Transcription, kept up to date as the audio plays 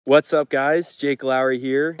What's up guys, Jake Lowry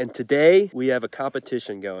here, and today we have a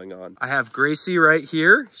competition going on. I have Gracie right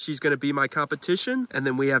here, she's gonna be my competition, and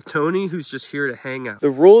then we have Tony who's just here to hang out. The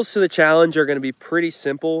rules to the challenge are gonna be pretty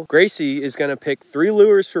simple. Gracie is gonna pick 3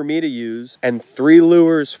 lures for me to use and 3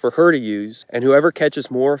 lures for her to use, and whoever catches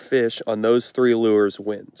more fish on those 3 lures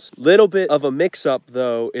wins. Little bit of a mix-up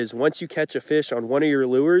though is once you catch a fish on one of your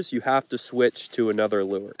lures, you have to switch to another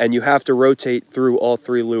lure, and you have to rotate through all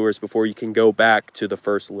 3 lures before you can go back to the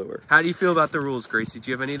first lure. How do you feel about the rules, Gracie? Do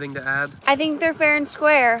you have anything to add? I think they're fair and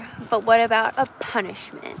square, but what about a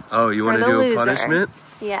punishment? Oh, you want to do a punishment?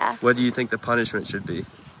 Yeah. What do you think the punishment should be?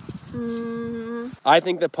 I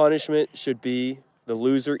think the punishment should be the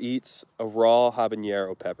loser eats a raw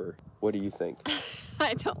habanero pepper. What do you think?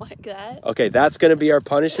 I don't like that. Okay, that's going to be our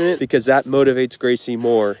punishment because that motivates Gracie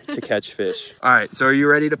more to catch fish. All right, so are you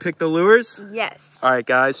ready to pick the lures? Yes. All right,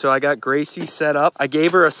 guys, so I got Gracie set up. I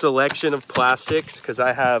gave her a selection of plastics because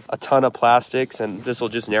I have a ton of plastics, and this will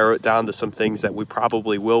just narrow it down to some things that we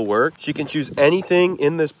probably will work. She can choose anything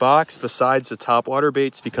in this box besides the topwater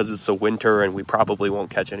baits because it's the winter and we probably won't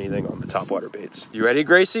catch anything on the topwater baits. You ready,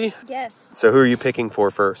 Gracie? Yes. So who are you picking for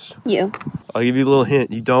first? You. I'll give you a little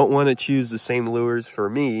hint. You don't want to choose the same lures for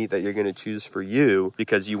me that you're going to choose for you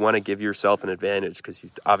because you want to give yourself an advantage because you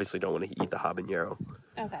obviously don't want to eat the habanero.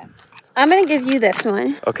 Okay. I'm going to give you this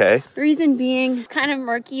one. Okay. The reason being kind of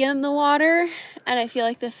murky in the water, and I feel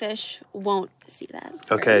like the fish won't see that.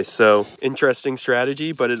 Okay, right? so interesting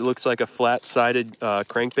strategy, but it looks like a flat-sided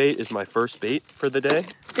crankbait is my first bait for the day.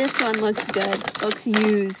 This one looks good. Looks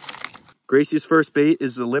used. Gracie's first bait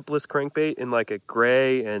is the lipless crankbait in like a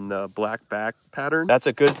gray and black back pattern. That's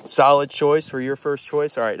a good solid choice for your first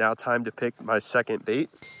choice. All right, now time to pick my second bait.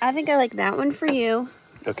 I think I like that one for you.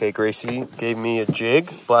 Okay, Gracie gave me a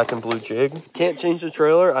jig, black and blue jig. Can't change the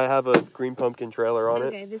trailer. I have a green pumpkin trailer on it.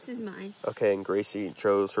 Okay, this is mine. Okay, and Gracie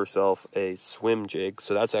chose herself a swim jig,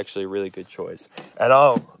 so that's actually a really good choice. And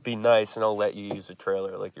I'll be nice and I'll let you use the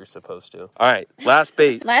trailer like you're supposed to. All right, last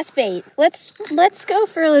bait. Last bait. Let's go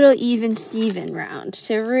for a little even Steven round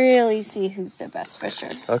to really see who's the best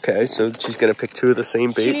fisher. Okay, so she's gonna pick 2 of the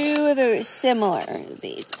same baits. 2 of the similar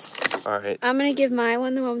baits. All right. I'm gonna give my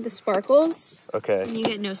one the one with the sparkles. Okay. And you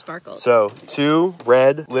get no sparkles. So 2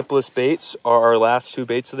 red lipless baits are our last 2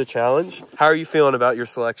 baits of the challenge. How are you feeling about your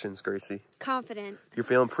selections, Gracie? Confident. You're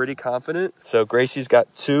feeling pretty confident? So Gracie's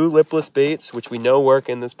got 2 lipless baits, which we know work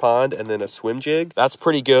in this pond, and then a swim jig. That's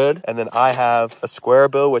pretty good. And then I have a square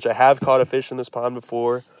bill, which I have caught a fish in this pond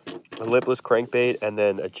before, a lipless crankbait, and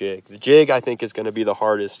then a jig. The jig, I think, is going to be the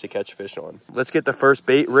hardest to catch fish on. Let's get the first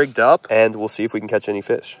bait rigged up, and we'll see if we can catch any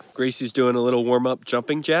fish. Gracie's doing a little warm-up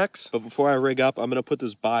jumping jacks, but before I rig up, I'm going to put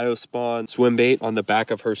this BioSpawn swim bait on the back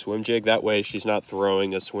of her swim jig. That way, she's not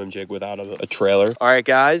throwing a swim jig without a trailer. All right,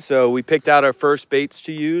 guys, so we picked out our first baits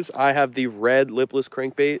to use. I have the red lipless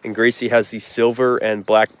crankbait, and Gracie has the silver and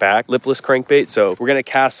black back lipless crankbait. So we're going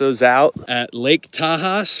to cast those out at Lake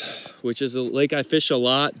Tajas, which is a lake I fish a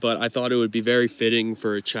lot, but I thought it would be very fitting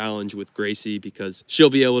for a challenge with Gracie because she'll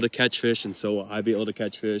be able to catch fish and so will I be able to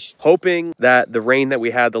catch fish. Hoping that the rain that we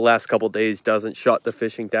had the last couple days doesn't shut the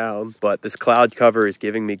fishing down, but this cloud cover is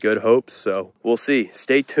giving me good hopes, so we'll see.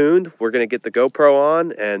 Stay tuned. We're gonna get the GoPro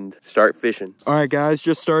on and start fishing. All right, guys,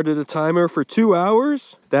 just started a timer for 2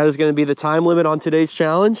 hours. That is gonna be the time limit on today's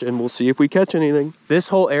challenge, and we'll see if we catch anything. This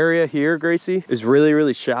whole area here, Gracie, is really,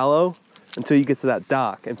 really shallow until you get to that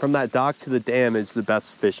dock, and from that dock to the dam is the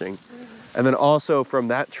best fishing, and then also from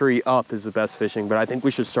that tree up is the best fishing, but I think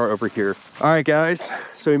we should start over here. All right, guys,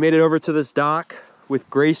 so we made it over to this dock with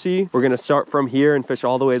Gracie. We're gonna start from here and fish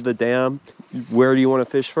all the way to the dam. Where do you want to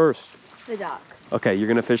fish first? The dock. Okay, you're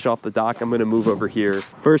gonna fish off the dock. I'm gonna move over here.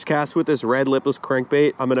 First cast with this red lipless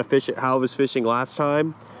crankbait. I'm gonna fish it how I was fishing last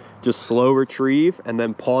time. Just slow retrieve and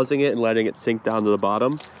then pausing it and letting it sink down to the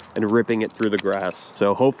bottom and ripping it through the grass.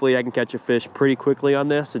 So hopefully I can catch a fish pretty quickly on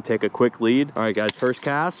this and take a quick lead. All right, guys, first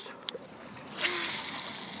cast.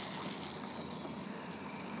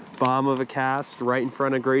 Bomb of a cast right in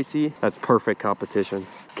front of Gracie. That's perfect competition.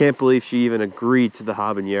 Can't believe she even agreed to the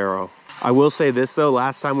habanero. I will say this though,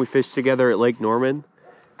 last time we fished together at Lake Norman,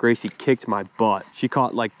 Gracie kicked my butt. She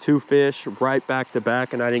caught like 2 fish right back to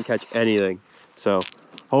back and I didn't catch anything. So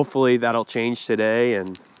hopefully that'll change today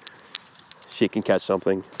and she can catch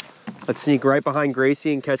something. Let's sneak right behind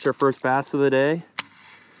Gracie and catch our first bass of the day.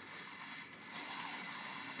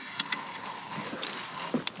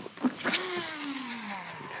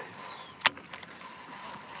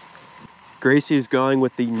 Gracie is going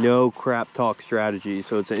with the no crap talk strategy,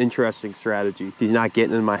 so it's an interesting strategy. He's not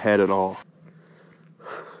getting in my head at all.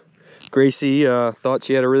 Gracie thought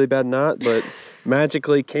she had a really bad knot, but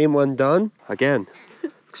magically came undone. Again,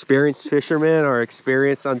 experienced fishermen or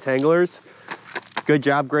experienced untanglers. Good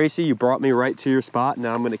job, Gracie. You brought me right to your spot.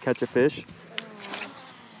 Now I'm gonna catch a fish.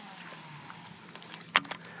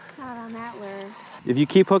 Not on that lure. If you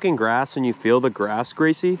keep hooking grass and you feel the grass,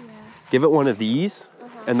 Gracie, give it one of these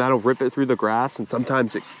and that'll rip it through the grass, and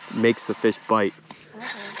sometimes it makes the fish bite. Okay.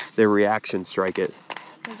 Their reaction strike it.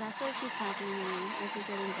 Because that's what keeps happening as you get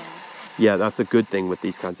in grass. Yeah, that's a good thing with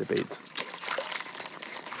these kinds of baits.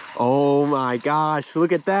 Oh my gosh,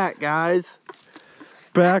 look at that, guys.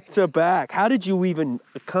 Back to back. How did you even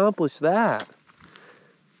accomplish that?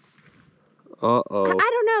 Uh-oh. I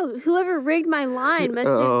don't know. Whoever rigged my line must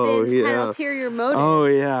have had ulterior motives. Oh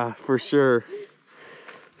yeah, for sure.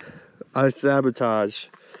 I sabotage.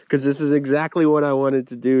 Because this is exactly what I wanted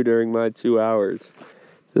to do during my 2 hours.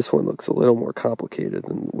 This one looks a little more complicated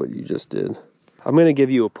than what you just did. I'm going to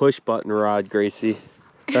give you a push button rod, Gracie.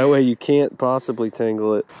 That way you can't possibly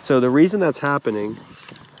tangle it. So the reason that's happening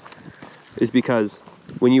is because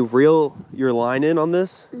when you reel your line in on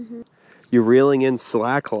this, you're reeling in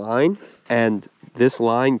slack line, and this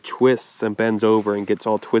line twists and bends over and gets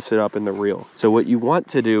all twisted up in the reel. So what you want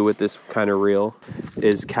to do with this kind of reel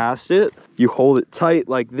is cast it, you hold it tight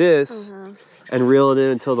like this, and reel it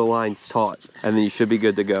in until the line's taut, and then you should be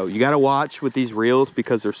good to go. You gotta watch with these reels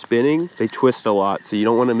because they're spinning, they twist a lot, so you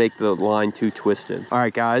don't wanna make the line too twisted. All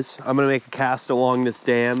right, guys, I'm gonna make a cast along this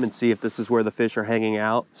dam and see if this is where the fish are hanging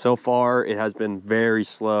out. So far, it has been very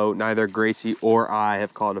slow. Neither Gracie or I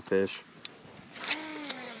have caught a fish.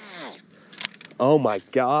 Oh my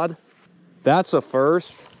God, that's a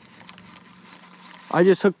first. I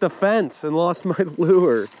just hooked the fence and lost my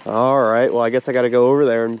lure. All right, well, I guess I gotta go over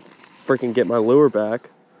there and freaking get my lure back.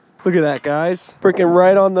 Look at that, guys. Freaking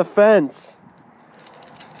right on the fence.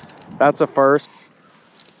 That's a first.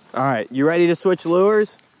 All right, you ready to switch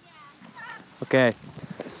lures? Yeah. Okay.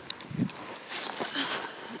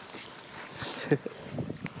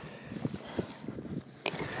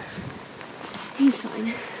 He's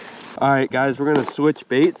fine. All right, guys, we're gonna switch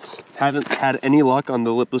baits. Haven't had any luck on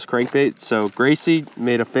the lipless crankbait, so Gracie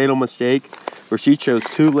made a fatal mistake where she chose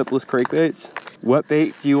 2 lipless crankbaits. What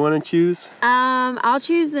bait do you want to choose? I'll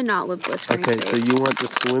choose the not lipless crankbait. Okay, so you want the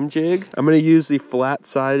swim jig. I'm gonna use the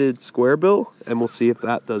flat-sided square bill, and we'll see if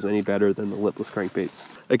that does any better than the lipless crankbaits.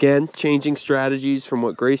 Again, changing strategies from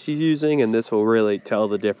what Gracie's using, and this will really tell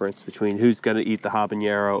the difference between who's gonna eat the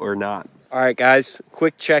habanero or not. All right, guys,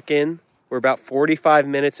 quick check-in. We're about 45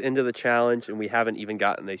 minutes into the challenge and we haven't even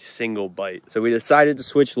gotten a single bite. So we decided to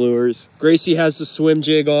switch lures. Gracie has the swim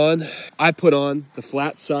jig on. I put on the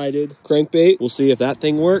flat-sided crankbait. We'll see if that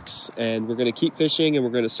thing works, and we're gonna keep fishing and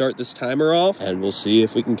we're gonna start this timer off and we'll see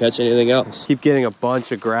if we can catch anything else. Keep getting a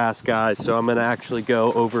bunch of grass, guys, so I'm gonna actually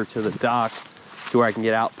go over to the dock to where I can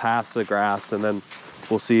get out past the grass, and then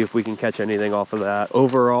we'll see if we can catch anything off of that.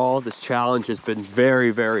 Overall, this challenge has been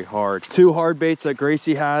very, very hard. 2 hard baits that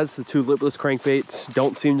Gracie has, the 2 lipless crankbaits,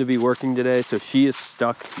 don't seem to be working today, so she is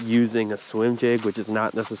stuck using a swim jig, which is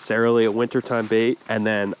not necessarily a wintertime bait. And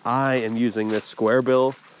then I am using this square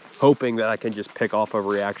bill, hoping that I can just pick off a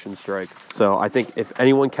reaction strike. So I think if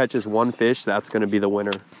anyone catches 1 fish, that's gonna be the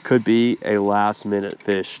winner. Could be a last-minute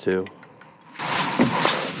fish, too.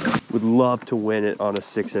 Would love to win it on a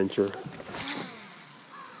 6-incher.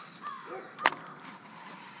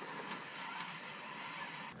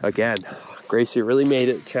 Again, Gracie really made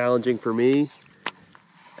it challenging for me,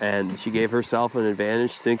 and she gave herself an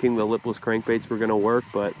advantage thinking the lipless crankbaits were gonna work,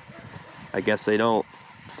 but I guess they don't.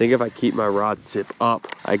 I think if I keep my rod tip up,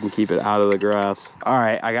 I can keep it out of the grass. All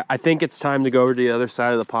right, I think it's time to go over to the other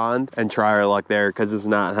side of the pond and try our luck there, because it's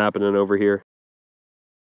not happening over here.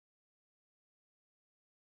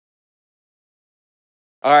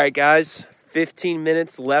 All right, guys, 15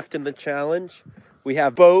 minutes left in the challenge. We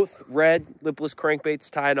have both red lipless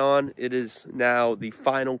crankbaits tied on. It is now the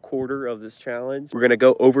final quarter of this challenge. We're gonna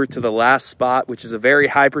go over to the last spot, which is a very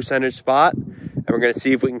high percentage spot, and we're gonna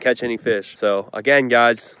see if we can catch any fish. So again,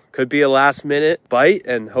 guys, could be a last minute bite,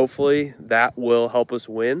 and hopefully that will help us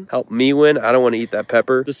win, help me win. I don't want to eat that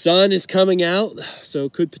pepper. The sun is coming out, so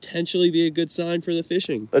it could potentially be a good sign for the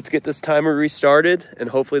fishing. Let's get this timer restarted, and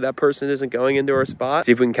hopefully that person isn't going into our spot.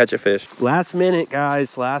 See if we can catch a fish. Last minute,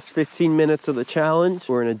 guys, last 15 minutes of the challenge.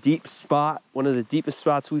 We're in a deep spot, one of the deepest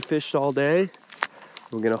spots we fished all day.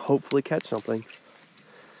 We're gonna hopefully catch something.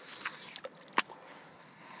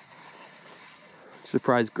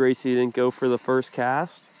 Surprised Gracie didn't go for the first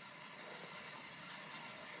cast.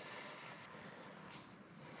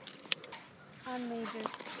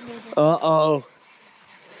 Uh-oh.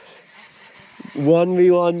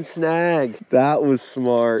 1v1 snag. That was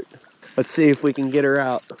smart. Let's see if we can get her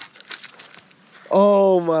out.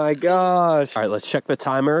 Oh my gosh. All right, let's check the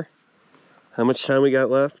timer. How much time we got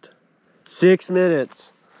left? 6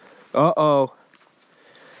 minutes. Uh-oh.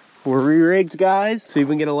 We're re-rigged, guys. See if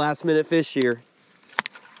we can get a last-minute fish here.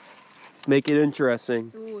 Make it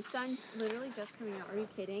interesting. Ooh, sun's literally just coming out. Are you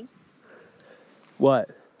kidding? What?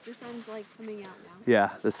 The sun's like coming out now. Yeah,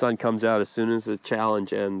 the sun comes out as soon as the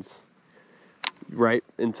challenge ends. Right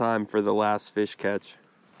in time for the last fish catch.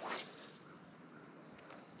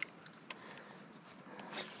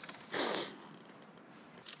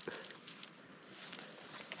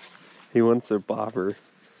 He wants a bobber.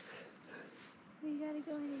 You gotta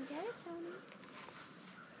go in and get it,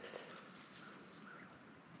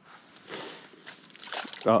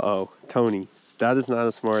 Tony. Uh-oh, Tony, that is not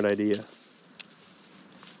a smart idea.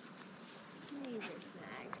 Laser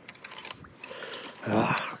snag.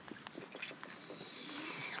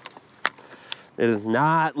 It is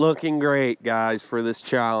not looking great, guys, for this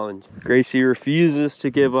challenge. Gracie refuses to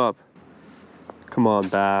give up. Come on,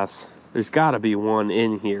 bass. There's got to be one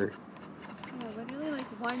in here. Yeah, literally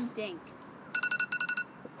like one dink.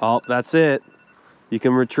 Oh, that's it. You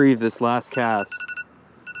can retrieve this last cast.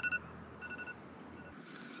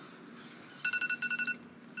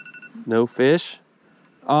 No fish?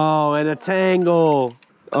 Oh, and a tangle.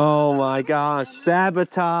 Oh my gosh,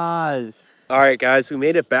 sabotage. All right, guys, we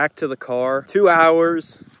made it back to the car. 2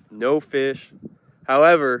 hours, no fish.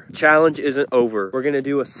 However, challenge isn't over. We're gonna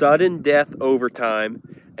do a sudden death overtime,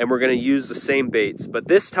 and we're gonna use the same baits. But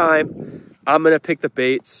this time, I'm gonna pick the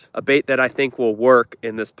baits, a bait that I think will work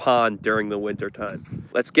in this pond during the winter time.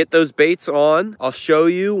 Let's get those baits on. I'll show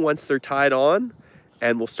you once they're tied on,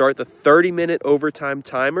 and we'll start the 30-minute overtime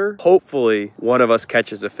timer. Hopefully, one of us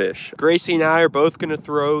catches a fish. Gracie and I are both gonna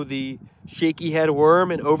throw the shaky head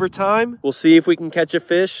worm in overtime. We'll see if we can catch a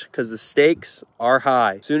fish because the stakes are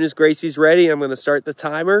high. As soon as Gracie's ready, I'm gonna start the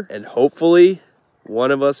timer and hopefully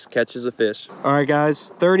one of us catches a fish. All right,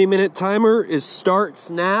 guys, 30-minute timer starts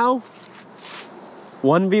now.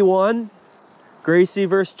 1v1, Gracie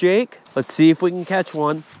versus Jake. Let's see if we can catch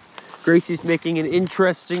one. Gracie's making an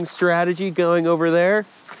interesting strategy going over there.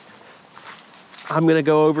 I'm gonna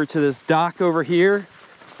go over to this dock over here.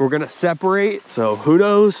 We're gonna separate, so who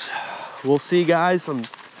knows? We'll see, guys. I'm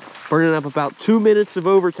burning up about 2 minutes of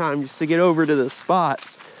overtime just to get over to this spot,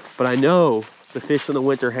 but I know the fish in the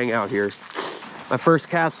winter hang out here. My first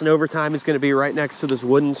cast in overtime is gonna be right next to this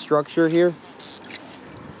wooden structure here.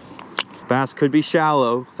 Bass could be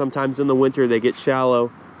shallow. Sometimes in the winter they get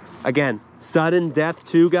shallow. Again, sudden death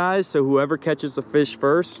too, guys, so whoever catches the fish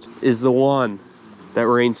first is the one that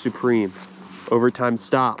reigns supreme. Overtime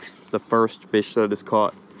stops the first fish that is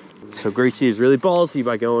caught. So Gracie is really ballsy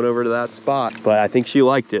by going over to that spot, but I think she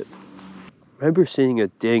liked it. I remember seeing a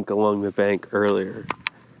dink along the bank earlier,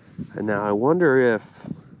 and now I wonder if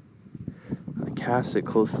I cast it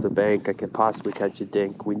close to the bank, I could possibly catch a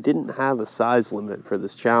dink. We didn't have a size limit for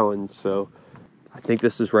this challenge, so I think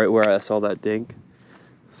this is right where I saw that dink.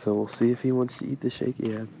 So we'll see if he wants to eat the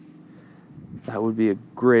shaky head. That would be a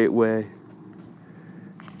great way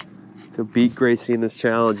to beat Gracie in this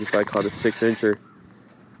challenge if I caught a 6-incher.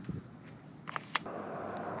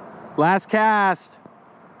 Last cast.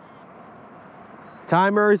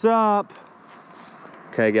 Timer's up.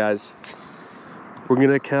 Okay, guys. We're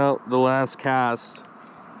gonna count the last cast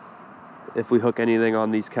if we hook anything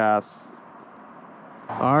on these casts.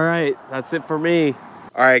 All right, that's it for me.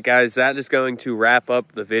 All right, guys, that is going to wrap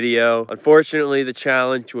up the video. Unfortunately, the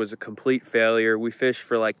challenge was a complete failure. We fished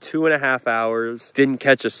for like 2.5 hours, didn't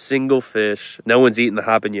catch a single fish. No one's eating the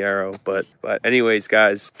habanero, but anyways,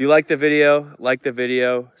 guys, if you like the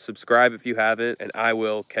video, subscribe if you haven't, and I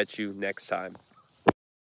will catch you next time.